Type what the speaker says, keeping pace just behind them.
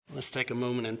Let's take a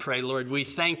moment and pray. Lord, we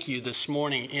thank you this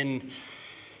morning in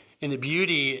the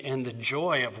beauty and the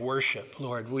joy of worship.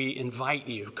 Lord, we invite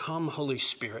you. Come, Holy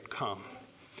Spirit, come.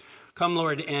 Come,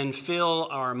 Lord, and fill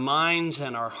our minds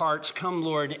and our hearts. Come,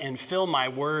 Lord, and fill my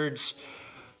words.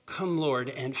 Come, Lord,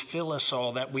 and fill us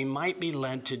all that we might be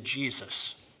led to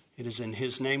Jesus. It is in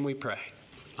his name we pray.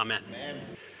 Amen. Amen.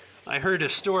 I heard a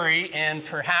story, and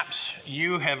perhaps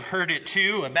you have heard it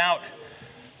too, about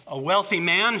a wealthy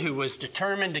man who was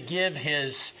determined to give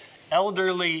his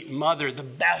elderly mother the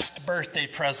best birthday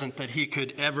present that he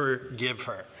could ever give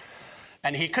her.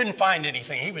 And he couldn't find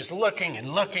anything. He was looking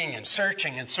and looking and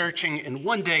searching. And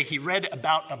one day he read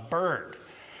about a bird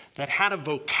that had a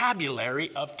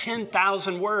vocabulary of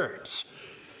 10,000 words.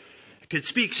 It could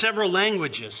speak several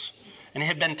languages and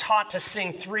had been taught to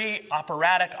sing 3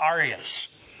 operatic arias.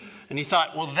 And he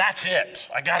thought, well, that's it.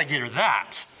 I got to get her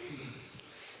that.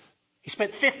 He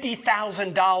spent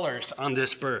 $50,000 on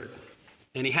this bird,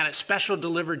 and he had it special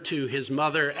delivered to his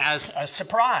mother as a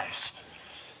surprise.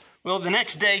 Well, the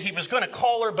next day he was going to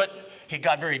call her, but he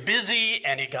got very busy,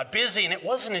 and it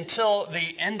wasn't until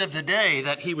the end of the day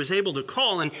that he was able to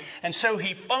call, and so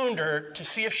he phoned her to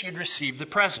see if she'd received the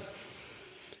present.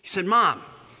 He said, Mom,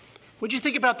 what'd you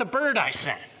think about the bird I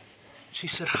sent? She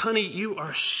said, honey, you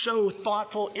are so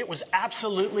thoughtful. It was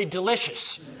absolutely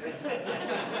delicious.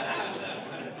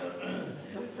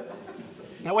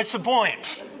 Now, what's the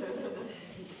point?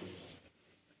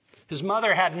 His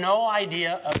mother had no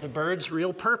idea of the bird's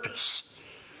real purpose,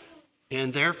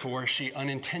 and therefore she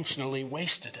unintentionally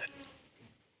wasted it.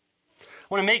 I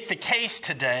want to make the case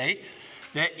today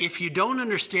that if you don't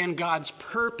understand God's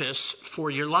purpose for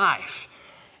your life,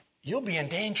 you'll be in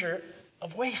danger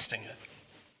of wasting it.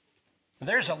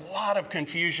 There's a lot of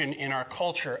confusion in our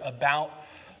culture about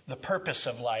the purpose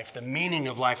of life, the meaning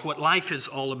of life, what life is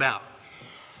all about.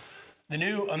 The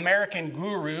new American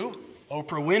guru,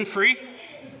 Oprah Winfrey,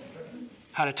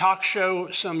 had a talk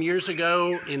show some years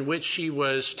ago in which she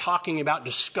was talking about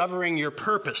discovering your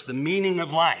purpose, the meaning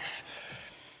of life.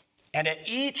 And at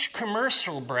each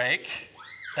commercial break,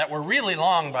 that were really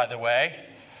long, by the way,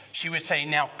 she would say,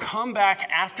 now come back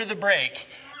after the break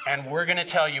and we're going to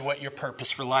tell you what your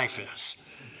purpose for life is.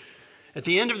 At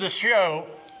the end of the show,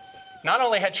 not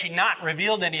only had she not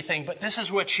revealed anything, but this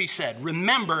is what she said.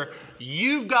 Remember,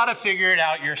 you've got to figure it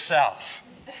out yourself.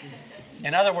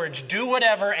 In other words, do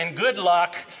whatever and good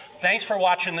luck. Thanks for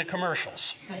watching the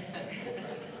commercials.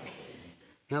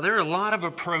 Now, there are a lot of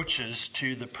approaches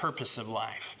to the purpose of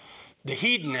life. The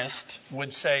hedonist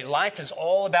would say life is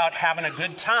all about having a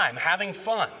good time, having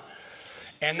fun.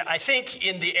 And I think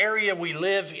in the area we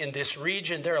live in this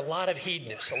region, there are a lot of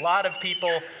hedonists, a lot of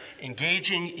people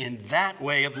engaging in that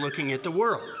way of looking at the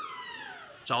world.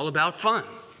 It's all about fun.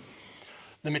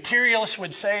 The materialist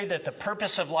would say that the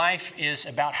purpose of life is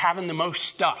about having the most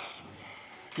stuff.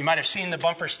 You might have seen the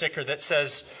bumper sticker that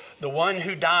says, the one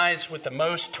who dies with the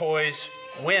most toys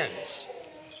wins.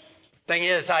 Thing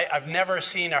is, I've never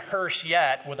seen a hearse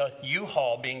yet with a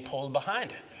U-Haul being pulled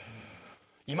behind it.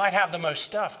 You might have the most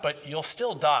stuff, but you'll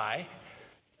still die.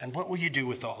 And what will you do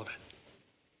with all of it?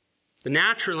 The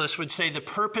naturalist would say the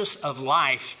purpose of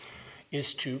life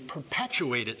is to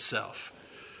perpetuate itself.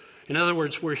 In other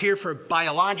words, we're here for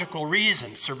biological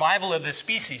reasons, survival of the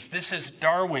species. This is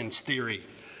Darwin's theory.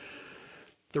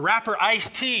 The rapper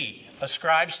Ice-T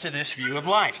ascribes to this view of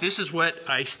life. This is what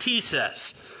Ice-T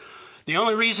says. The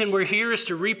only reason we're here is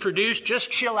to reproduce.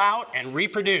 Just chill out and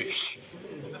reproduce.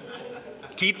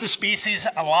 Keep the species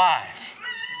alive.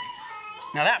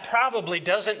 Now, that probably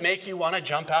doesn't make you want to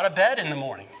jump out of bed in the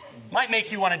morning. Might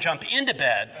make you want to jump into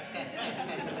bed.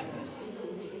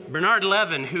 Bernard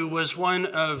Levin, who was one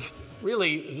of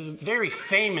really very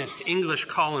famous English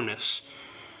columnists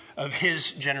of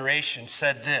his generation,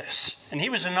 said this. And he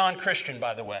was a non-Christian,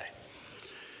 by the way.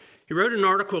 He wrote an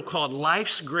article called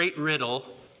Life's Great Riddle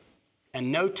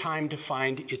and No Time to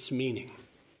Find Its Meaning.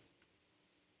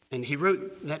 And he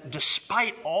wrote that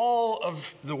despite all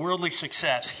of the worldly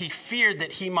success, he feared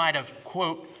that he might have,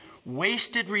 quote,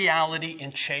 wasted reality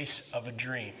in chase of a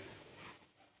dream.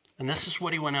 And this is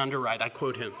what he went on to write. I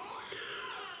quote him.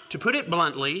 To put it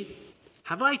bluntly,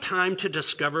 have I time to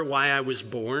discover why I was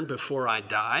born before I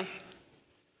die?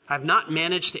 I've not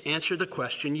managed to answer the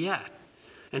question yet.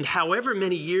 And however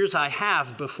many years I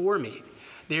have before me,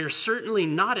 they are certainly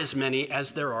not as many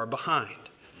as there are behind.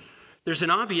 There's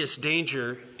an obvious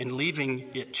danger in leaving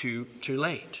it too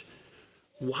late.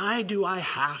 Why do I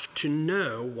have to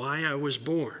know why I was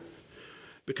born?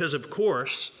 Because, of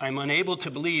course, I'm unable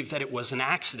to believe that it was an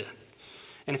accident.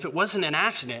 And if it wasn't an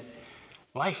accident,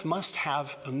 life must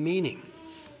have a meaning.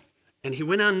 And he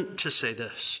went on to say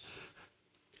this.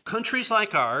 Countries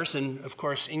like ours, and of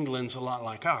course England's a lot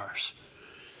like ours,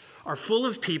 are full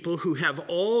of people who have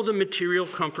all the material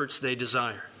comforts they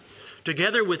desire,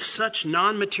 together with such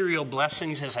non-material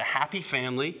blessings as a happy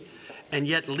family, and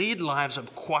yet lead lives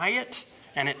of quiet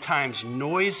and at times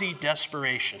noisy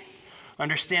desperation,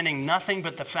 understanding nothing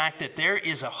but the fact that there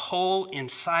is a hole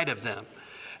inside of them,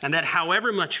 and that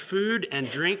however much food and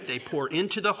drink they pour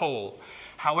into the hole,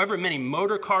 however many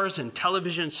motor cars and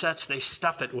television sets they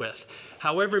stuff it with,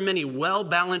 however many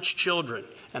well-balanced children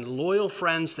and loyal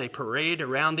friends they parade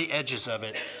around the edges of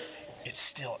it, it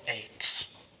still aches.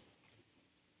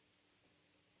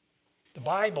 The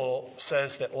Bible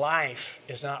says that life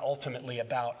is not ultimately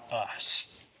about us.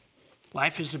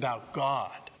 Life is about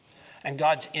God and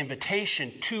God's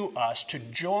invitation to us to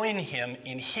join Him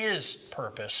in His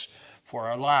purpose for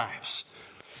our lives.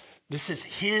 This is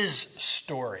His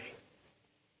story.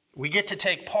 We get to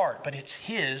take part, but it's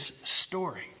His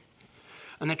story.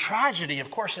 And the tragedy,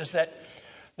 of course, is that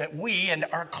we and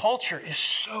our culture is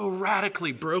so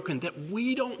radically broken that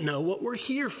we don't know what we're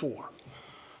here for.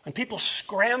 And people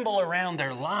scramble around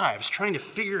their lives trying to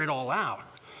figure it all out.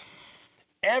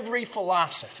 Every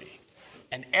philosophy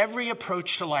and every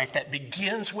approach to life that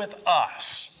begins with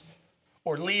us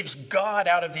or leaves God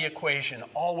out of the equation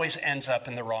always ends up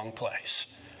in the wrong place.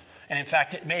 And in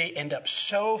fact, it may end up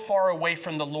so far away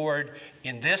from the Lord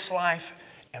in this life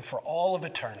and for all of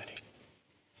eternity.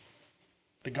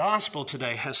 The gospel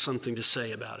today has something to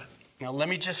say about it. Now, let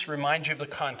me just remind you of the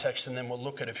context, and then we'll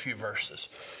look at a few verses.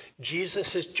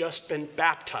 Jesus has just been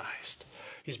baptized.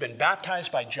 He's been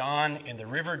baptized by John in the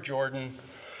River Jordan,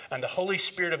 and the Holy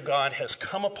Spirit of God has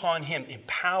come upon him in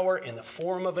power in the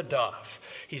form of a dove.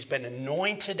 He's been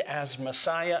anointed as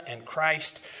Messiah and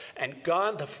Christ, and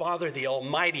God the Father, the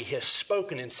Almighty, has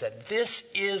spoken and said,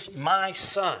 "This is my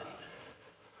Son,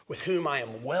 with whom I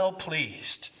am well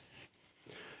pleased."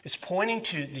 It's pointing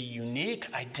to the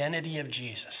unique identity of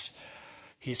Jesus.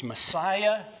 He's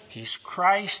Messiah, He's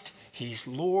Christ, He's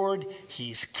Lord,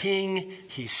 He's King,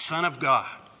 He's Son of God.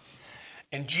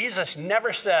 And Jesus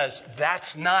never says,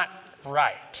 "That's not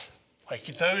right. Like,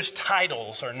 those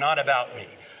titles are not about me."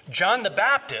 John the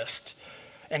Baptist,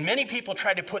 and many people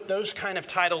try to put those kind of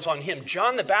titles on him.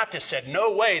 John the Baptist said,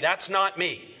 "No way, that's not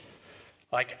me.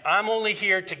 Like, I'm only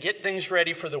here to get things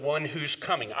ready for the one who's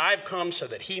coming. I've come so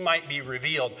that he might be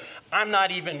revealed. I'm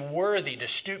not even worthy to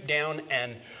stoop down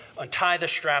and untie the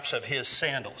straps of his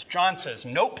sandals." John says,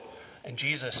 "Nope." And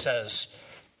Jesus says,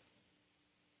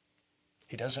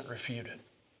 he doesn't refute it.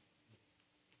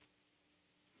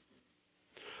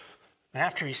 And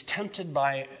after he's tempted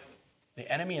by the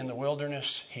enemy in the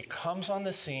wilderness, he comes on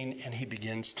the scene and he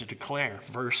begins to declare.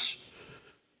 Verse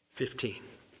 15.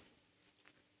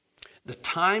 "The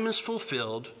time is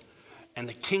fulfilled and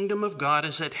the kingdom of God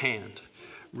is at hand.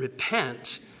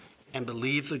 Repent and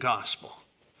believe the gospel."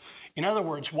 In other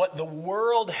words, what the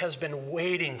world has been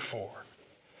waiting for.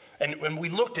 And when we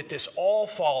looked at this all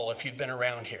fall, if you've been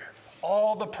around here,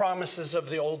 all the promises of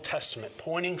the Old Testament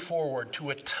pointing forward to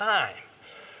a time.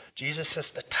 Jesus says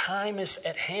the time is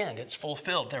at hand. It's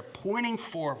fulfilled. They're pointing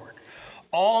forward.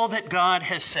 All that God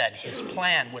has said, His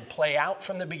plan would play out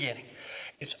from the beginning.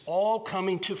 It's all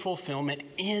coming to fulfillment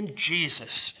in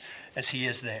Jesus as He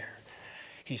is there.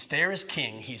 He's there as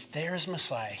King. He's there as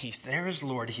Messiah. He's there as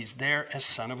Lord. He's there as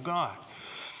Son of God.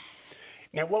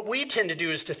 Now, what we tend to do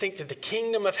is to think that the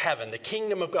kingdom of heaven, the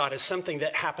kingdom of God, is something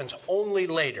that happens only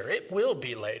later. It will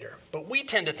be later. But we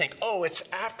tend to think, it's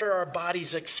after our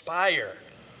bodies expire,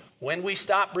 when we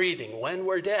stop breathing, when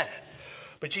we're dead.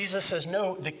 But Jesus says,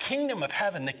 no, the kingdom of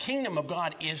heaven, the kingdom of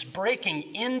God is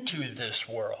breaking into this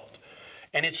world.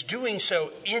 And it's doing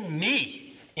so in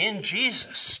me, in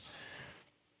Jesus.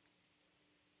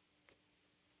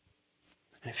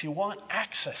 And if you want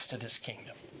access to this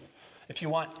kingdom, if you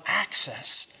want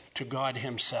access to God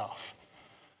Himself,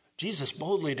 Jesus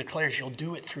boldly declares you'll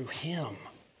do it through Him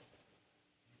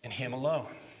and Him alone.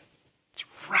 It's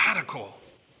radical.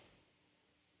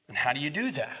 And how do you do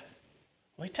that?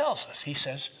 Well, He tells us. He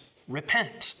says,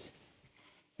 repent.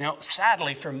 Now,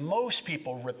 sadly, for most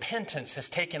people, repentance has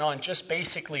taken on just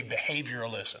basically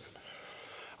behavioralism.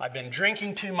 I've been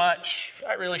drinking too much.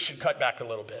 I really should cut back a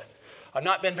little bit. I've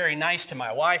not been very nice to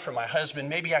my wife or my husband.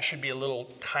 Maybe I should be a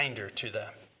little kinder to them.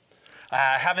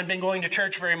 I haven't been going to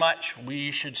church very much.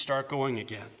 We should start going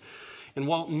again. And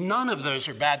while none of those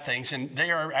are bad things, and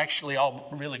they are actually all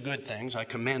really good things, I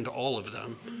commend all of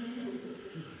them,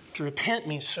 to repent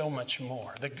means so much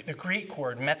more. The Greek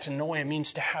word metanoia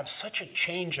means to have such a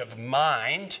change of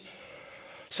mind,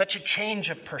 such a change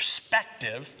of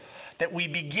perspective, that we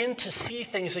begin to see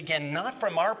things again, not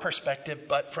from our perspective,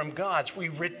 but from God's. We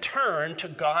return to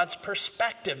God's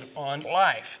perspective on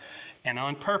life and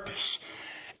on purpose.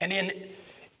 And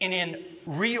in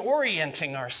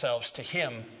reorienting ourselves to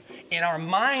Him, in our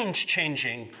minds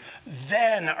changing,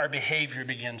 then our behavior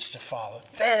begins to follow.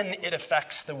 Then it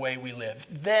affects the way we live.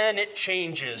 Then it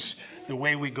changes the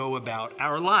way we go about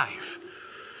our life.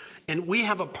 And we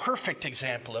have a perfect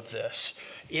example of this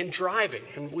in driving.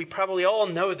 And we probably all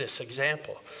know this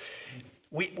example.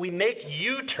 We make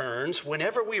U-turns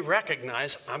whenever we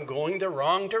recognize I'm going the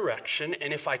wrong direction.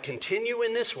 And if I continue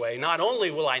in this way, not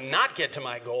only will I not get to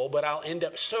my goal, but I'll end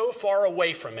up so far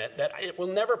away from it that it will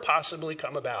never possibly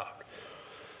come about.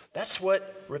 That's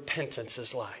what repentance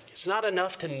is like. It's not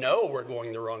enough to know we're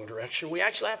going the wrong direction. We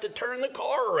actually have to turn the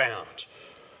car around,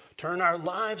 turn our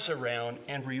lives around,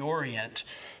 and reorient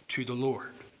to the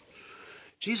Lord.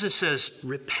 Jesus says,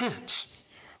 repent.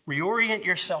 Reorient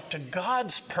yourself to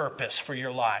God's purpose for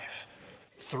your life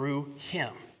through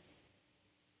Him.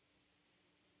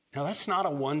 Now, that's not a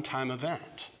one-time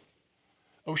event.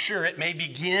 Oh, sure, it may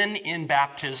begin in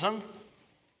baptism,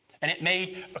 and it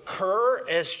may occur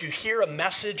as you hear a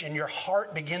message and your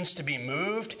heart begins to be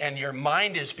moved and your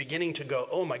mind is beginning to go,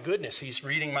 oh my goodness, He's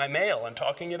reading my mail and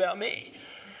talking about me.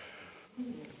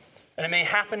 And it may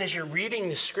happen as you're reading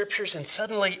the scriptures and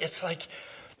suddenly it's like,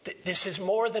 this is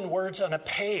more than words on a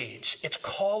page. It's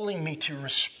calling me to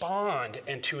respond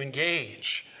and to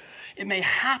engage. It may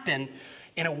happen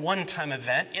in a one-time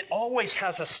event. It always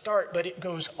has a start, but it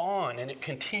goes on and it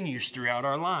continues throughout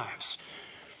our lives.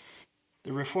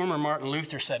 The reformer Martin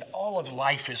Luther said, all of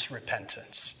life is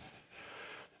repentance.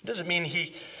 It doesn't mean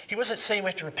he wasn't saying we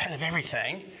have to repent of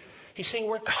everything. He's saying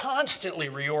we're constantly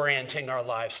reorienting our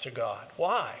lives to God.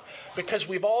 Why? Because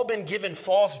we've all been given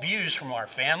false views from our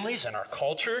families and our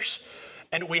cultures,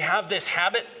 and we have this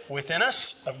habit within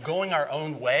us of going our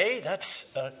own way. That's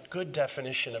a good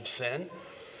definition of sin.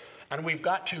 And we've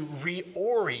got to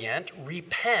reorient,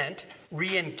 repent,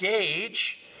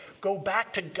 re-engage, go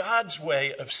back to God's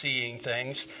way of seeing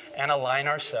things, and align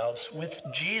ourselves with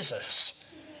Jesus.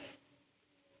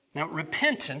 Now,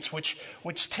 repentance, which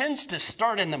tends to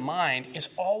start in the mind, is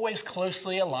always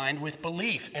closely aligned with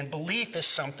belief. And belief is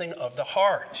something of the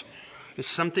heart. It's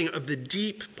something of the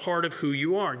deep part of who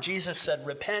you are. Jesus said,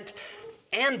 repent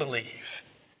and believe.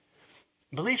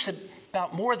 Belief's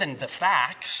about more than the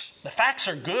facts. The facts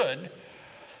are good,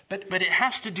 but it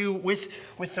has to do with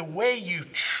the way you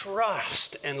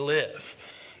trust and live.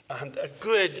 A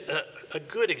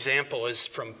good example is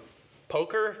from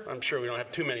poker. I'm sure we don't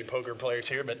have too many poker players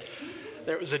here, but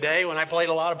there was a day when I played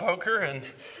a lot of poker, and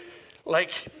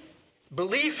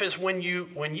belief is when you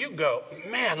go,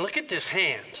 man, look at this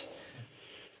hand.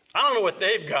 I don't know what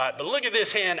they've got, but look at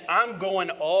this hand. I'm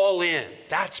going all in.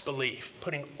 That's belief.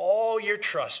 Putting all your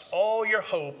trust, all your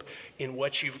hope in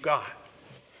what you've got.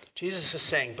 Jesus is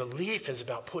saying belief is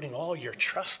about putting all your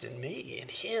trust in me, in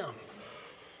Him.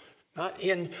 Not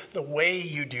in the way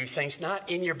you do things, not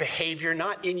in your behavior,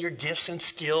 not in your gifts and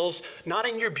skills, not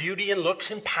in your beauty and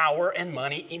looks and power and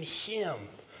money, in Him.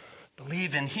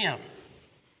 Believe in Him.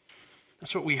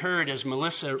 That's what we heard as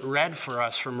Melissa read for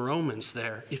us from Romans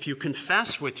there. If you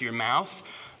confess with your mouth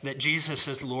that Jesus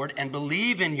is Lord and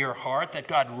believe in your heart that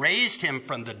God raised Him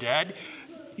from the dead,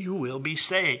 you will be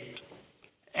saved.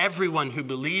 Everyone who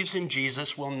believes in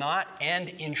Jesus will not end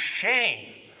in shame.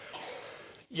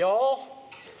 Y'all,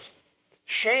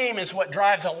 shame is what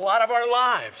drives a lot of our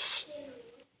lives.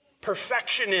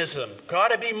 Perfectionism,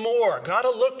 gotta be more, gotta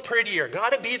look prettier,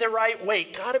 gotta be the right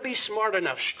weight, gotta be smart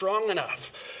enough, strong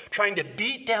enough. Trying to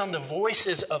beat down the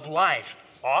voices of life,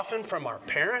 often from our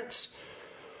parents,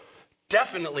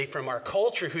 definitely from our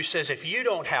culture, who says if you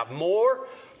don't have more,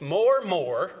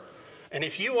 and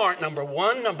if you aren't number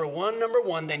one,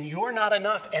 then you're not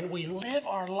enough. And we live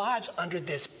our lives under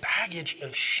this baggage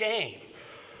of shame.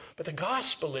 But the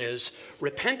gospel is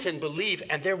repent and believe,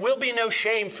 and there will be no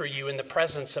shame for you in the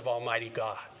presence of Almighty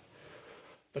God.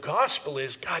 The gospel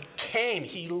is God came.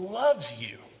 He loves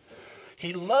you.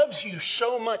 He loves you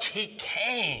so much He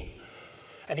came.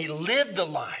 And He lived the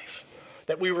life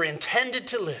that we were intended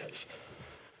to live.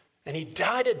 And He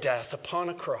died a death upon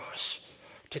a cross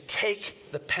to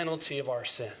take the penalty of our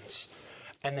sins.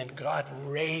 And then God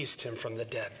raised Him from the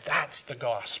dead. That's the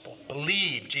gospel.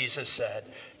 Believe, Jesus said,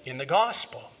 in the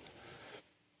gospel.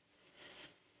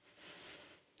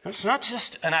 Now, it's not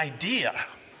just an idea.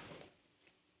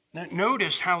 Now,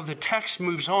 notice how the text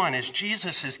moves on as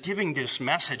Jesus is giving this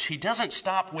message. He doesn't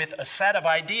stop with a set of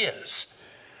ideas.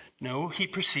 No, He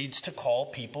proceeds to call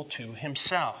people to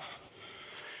Himself.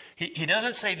 He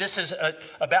doesn't say this is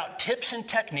about tips and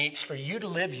techniques for you to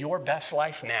live your best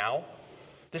life now.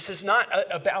 This is not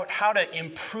about how to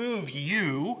improve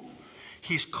you.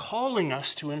 He's calling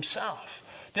us to himself.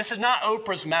 This is not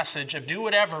Oprah's message of do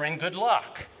whatever and good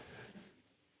luck.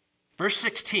 Verse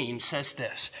 16 says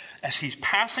this, as he's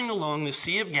passing along the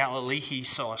Sea of Galilee, he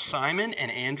saw Simon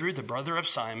and Andrew, the brother of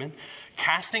Simon,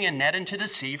 casting a net into the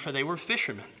sea, for they were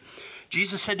fishermen.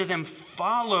 Jesus said to them,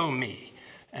 follow me,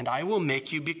 and I will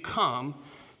make you become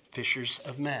fishers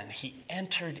of men. He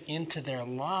entered into their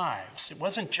lives. It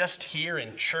wasn't just here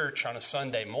in church on a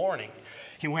Sunday morning.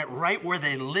 He went right where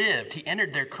they lived. He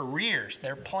entered their careers,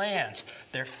 their plans,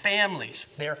 their families,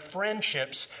 their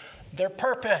friendships, their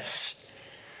purpose.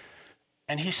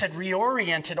 And he said,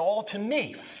 reorient it all to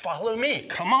me. Follow me.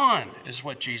 Come on, is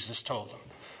what Jesus told them.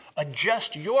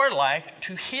 Adjust your life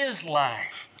to his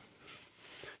life.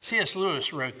 C.S.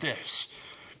 Lewis wrote this,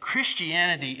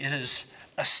 Christianity is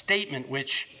a statement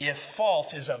which, if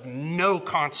false, is of no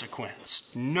consequence,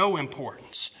 no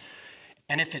importance.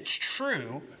 And if it's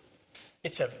true,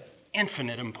 it's of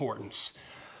infinite importance.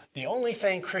 The only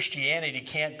thing Christianity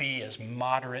can't be is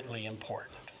moderately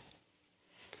important.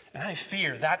 And I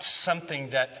fear that's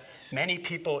something that many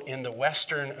people in the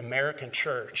Western American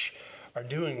church are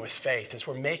doing with faith, is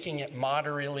we're making it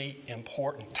moderately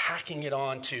important, tacking it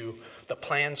on to the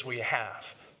plans we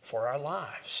have for our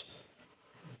lives.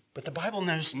 But the Bible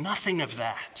knows nothing of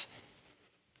that.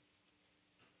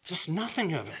 Just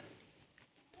nothing of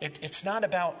it. It's not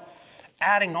about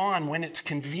adding on when it's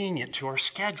convenient to our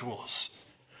schedules.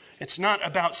 It's not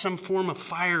about some form of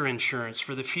fire insurance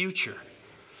for the future.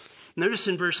 Notice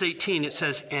in verse 18 it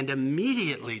says, and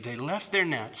immediately they left their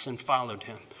nets and followed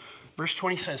him. Verse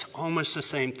 20 says almost the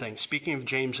same thing, speaking of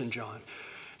James and John.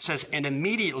 It says, and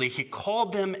immediately he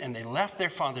called them, and they left their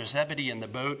father Zebedee in the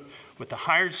boat with the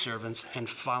hired servants and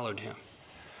followed him.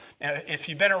 Now, if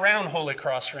you've been around Holy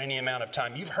Cross for any amount of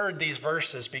time, you've heard these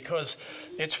verses because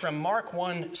it's from Mark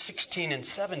 1, 16 and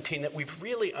 17 that we've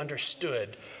really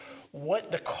understood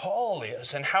what the call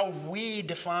is and how we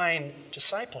define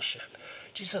discipleship.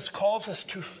 Jesus calls us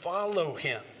to follow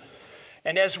him.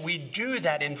 And as we do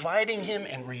that, inviting him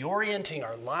and reorienting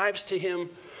our lives to him,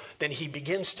 then he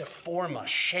begins to form us,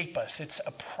 shape us. It's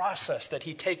a process that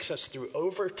he takes us through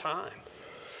over time.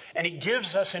 And he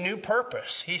gives us a new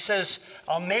purpose. He says,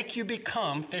 I'll make you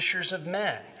become fishers of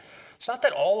men. It's not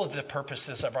that all of the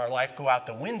purposes of our life go out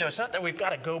the window. It's not that we've got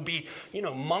to go be,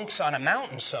 monks on a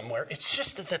mountain somewhere. It's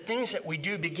just that the things that we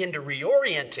do begin to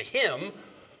reorient to him,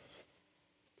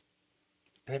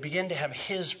 and they begin to have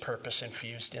his purpose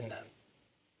infused in them.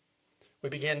 We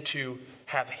begin to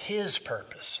have his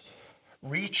purpose,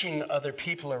 reaching other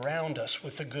people around us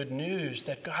with the good news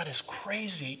that God is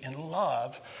crazy in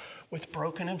love with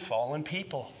broken and fallen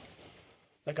people.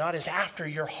 That God is after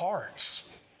your hearts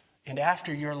and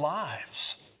after your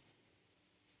lives.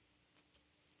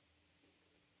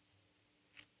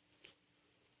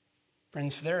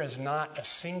 Friends, there is not a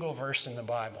single verse in the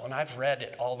Bible, and I've read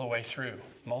it all the way through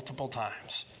multiple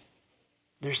times.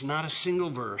 There's not a single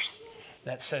verse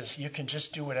that says you can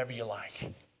just do whatever you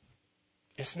like.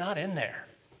 It's not in there.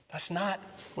 That's not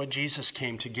what Jesus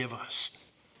came to give us.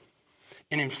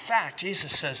 And in fact,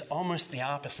 Jesus says almost the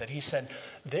opposite. He said,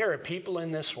 there are people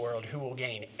in this world who will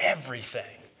gain everything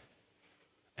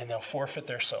and they'll forfeit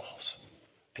their souls.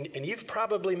 And you've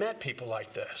probably met people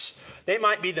like this. They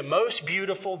might be the most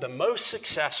beautiful, the most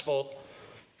successful,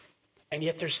 and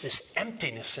yet there's this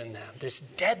emptiness in them, this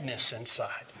deadness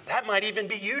inside. That might even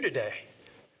be you today.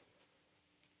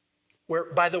 Where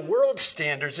by the world's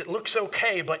standards, it looks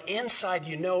okay, but inside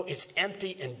it's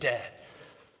empty and dead.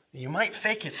 You might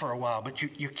fake it for a while, but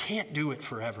you can't do it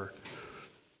forever.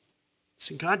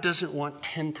 So God doesn't want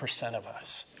 10% of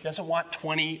us. He doesn't want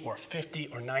 20 or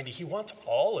 50 or 90. He wants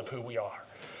all of who we are.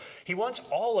 He wants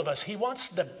all of us. He wants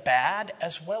the bad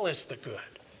as well as the good.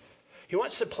 He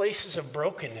wants the places of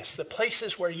brokenness, the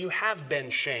places where you have been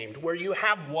shamed, where you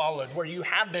have wallowed, where you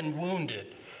have been wounded.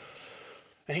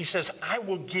 And he says, I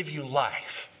will give you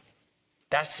life.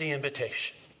 That's the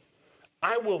invitation.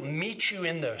 I will meet you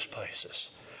in those places.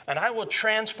 And I will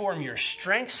transform your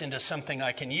strengths into something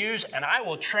I can use. And I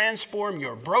will transform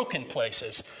your broken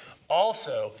places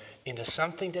also into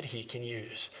something that he can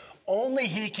use. Only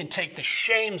he can take the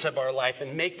shames of our life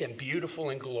and make them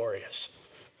beautiful and glorious.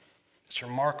 It's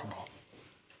remarkable.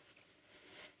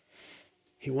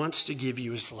 He wants to give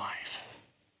you his life.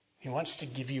 He wants to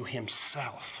give you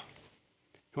himself.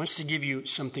 He wants to give you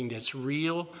something that's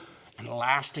real and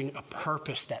lasting, a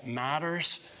purpose that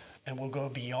matters and will go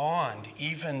beyond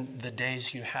even the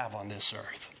days you have on this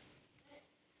earth.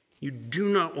 You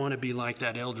do not want to be like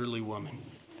that elderly woman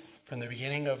from the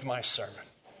beginning of my sermon,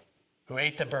 who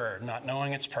ate the bird, not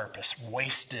knowing its purpose,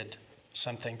 wasted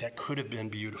something that could have been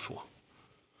beautiful.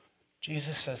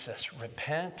 Jesus says this,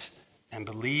 repent and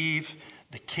believe,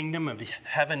 the kingdom of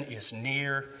heaven is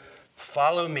near.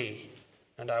 Follow me,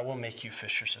 and I will make you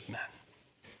fishers of men.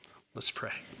 Let's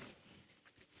pray.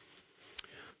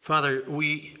 Father,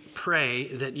 we pray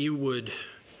that you would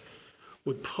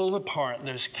pull apart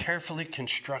those carefully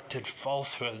constructed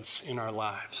falsehoods in our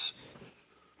lives.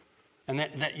 And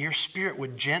that your Spirit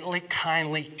would gently,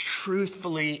 kindly,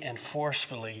 truthfully, and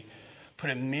forcefully put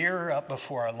a mirror up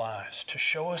before our lives to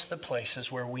show us the places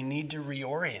where we need to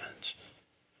reorient.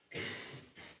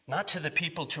 Not to the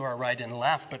people to our right and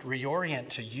left, but reorient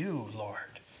to you,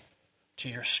 Lord, to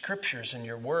your scriptures and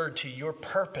your word, to your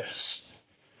purpose.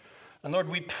 And Lord,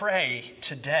 we pray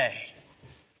today,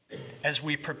 as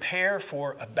we prepare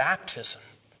for a baptism,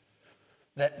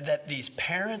 that these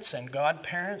parents and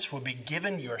godparents will be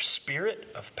given your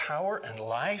spirit of power and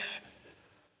life,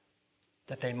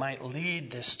 that they might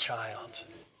lead this child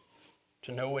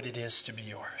to know what it is to be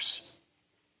yours.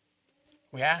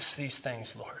 We ask these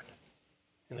things, Lord,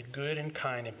 in the good and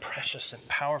kind and precious and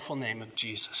powerful name of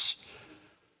Jesus,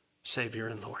 Savior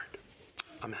and Lord.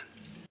 Amen.